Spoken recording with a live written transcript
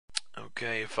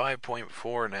Okay,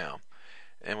 5.4 now.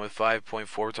 And with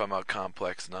 5.4, we're talking about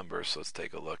complex numbers, so let's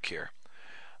take a look here.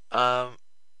 Um,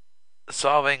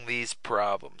 Solving these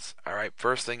problems. Alright,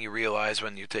 first thing you realize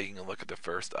when you're taking a look at the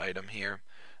first item here,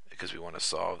 because we want to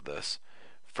solve this,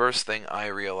 first thing I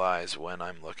realize when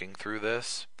I'm looking through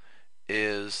this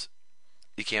is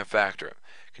you can't factor it.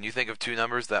 Can you think of two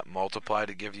numbers that multiply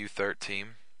to give you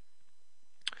 13?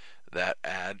 That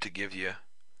add to give you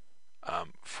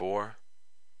 4?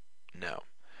 No.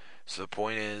 So the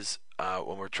point is,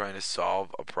 when we're trying to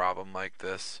solve a problem like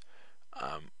this,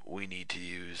 we need to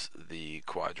use the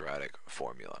quadratic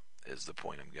formula, is the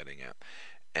point I'm getting at.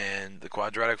 And the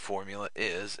quadratic formula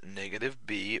is negative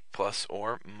b plus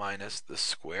or minus the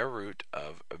square root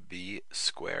of b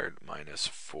squared minus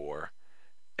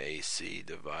 4ac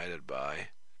divided by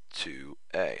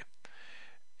 2a.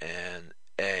 And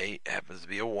a happens to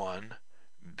be a 1,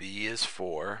 b is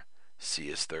 4, c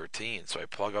is 13. So I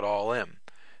plug it all in.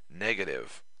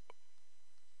 Negative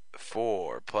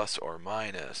 4 plus or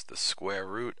minus the square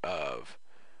root of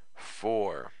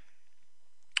 4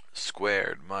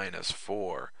 squared minus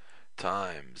 4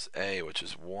 times a, which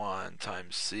is 1,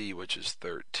 times c, which is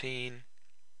 13,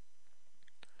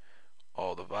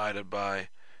 all divided by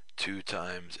 2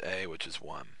 times a, which is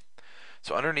 1.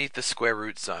 So underneath the square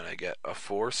root sign, I get a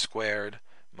 4 squared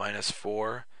minus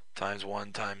 4 times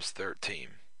 1 times 13.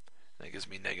 That gives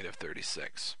me negative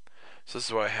 36. So this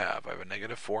is what I have. I have a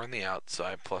negative 4 on the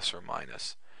outside plus or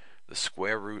minus the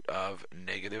square root of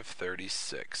negative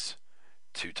 36.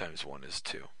 2 times 1 is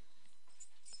 2.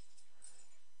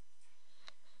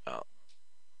 Well,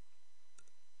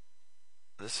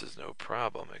 this is no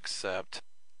problem except,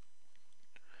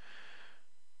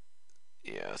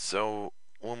 yeah, so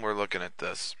when we're looking at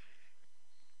this,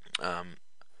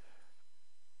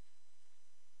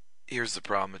 here's the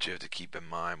problem that you have to keep in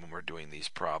mind when we're doing these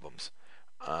problems.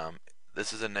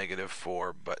 This is a negative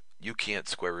 4, but you can't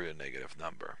square root a negative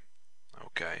number.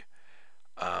 Okay?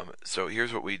 So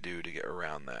here's what we do to get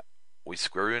around that. We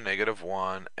square root a negative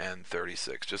 1 and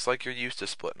 36, just like you're used to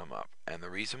splitting them up. And the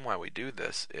reason why we do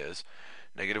this is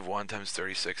negative 1 times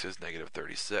 36 is negative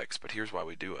 36. But here's why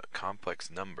we do it. Complex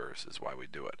numbers is why we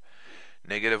do it.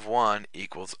 Negative 1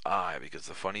 equals I, because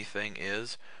the funny thing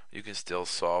is you can still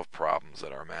solve problems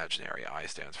that are imaginary. I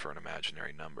stands for an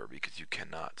imaginary number because you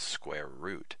cannot square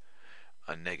root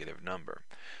a negative number.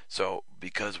 So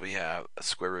because we have a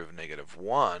square root of negative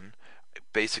 1,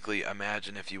 basically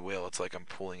imagine, if you will, it's like I'm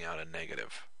pulling out a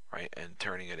negative, right, and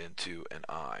turning it into an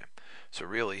I. So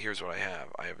really, here's what I have.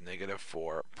 I have negative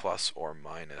 4 plus or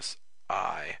minus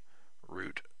I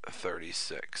root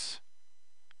 36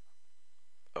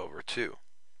 over 2.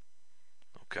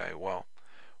 Okay, well,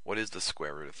 what is the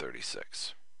square root of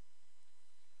 36?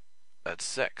 That's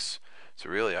 6. So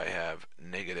really I have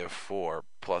negative 4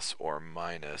 plus or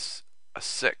minus a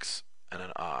 6 and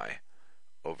an I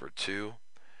over 2.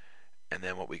 And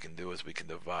then what we can do is we can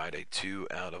divide a 2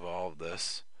 out of all of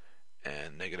this.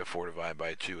 And negative 4 divided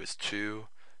by 2 is 2.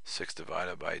 6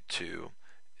 divided by 2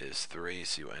 is 3.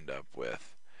 So you end up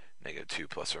with negative 2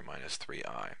 plus or minus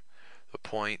 3i. The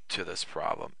point to this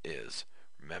problem is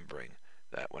remembering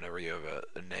that whenever you have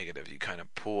a negative, you kind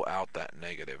of pull out that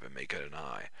negative and make it an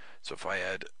I. So if I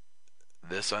had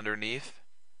this underneath,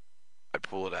 I'd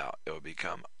pull it out. It would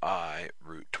become I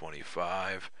root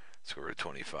 25. Square root of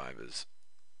 25 is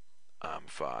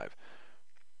 5.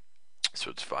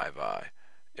 So it's 5i.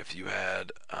 If you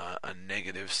had a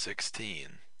negative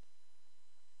 16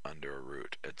 under a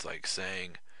root, it's like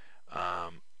saying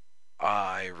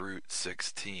I root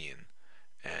 16.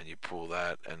 And you pull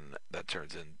that, and that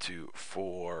turns into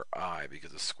 4i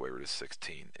because the square root of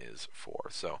 16 is 4.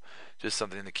 So just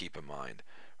something to keep in mind.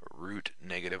 Root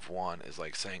negative 1 is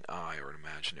like saying I, or an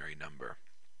imaginary number.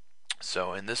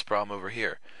 So in this problem over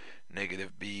here,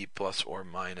 negative b plus or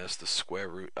minus the square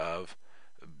root of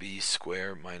b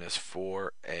squared minus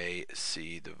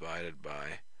 4ac divided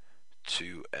by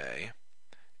 2a.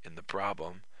 In the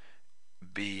problem,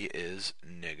 b is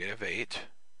negative 8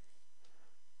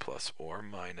 plus or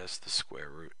minus the square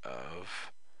root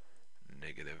of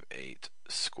negative 8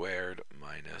 squared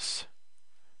minus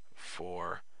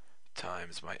 4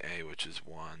 times my a, which is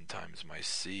 1, times my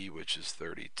c, which is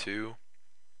 32,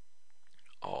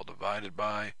 all divided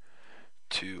by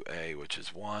 2a, which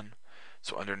is 1.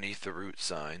 So underneath the root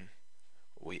sign,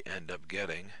 we end up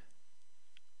getting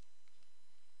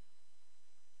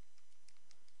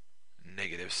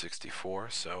negative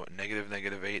 64. So negative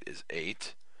 8 is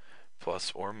 8.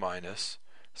 Plus or minus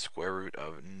square root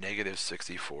of negative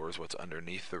 64 is what's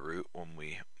underneath the root when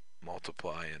we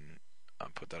multiply and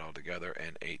put that all together,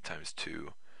 and 8 times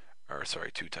 2, or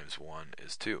sorry, 2 times 1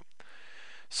 is 2.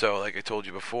 So like I told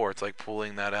you before, it's like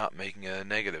pulling that out and making it a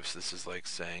negative. So this is like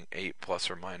saying 8 plus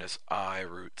or minus I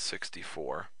root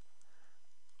 64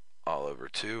 all over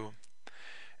 2.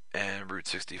 And root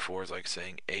 64 is like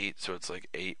saying 8, so it's like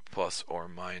 8 plus or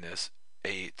minus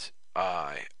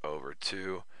 8I over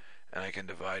 2. And I can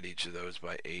divide each of those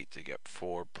by 8 to get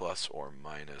 4 plus or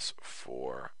minus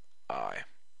 4I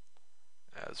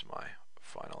as my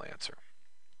final answer.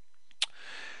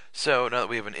 So now that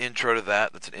we have an intro to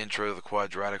that, that's an intro to the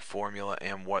quadratic formula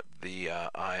and what the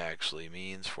I actually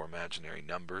means for imaginary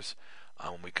numbers.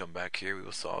 When we come back here, we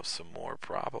will solve some more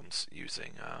problems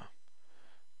using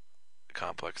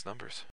complex numbers.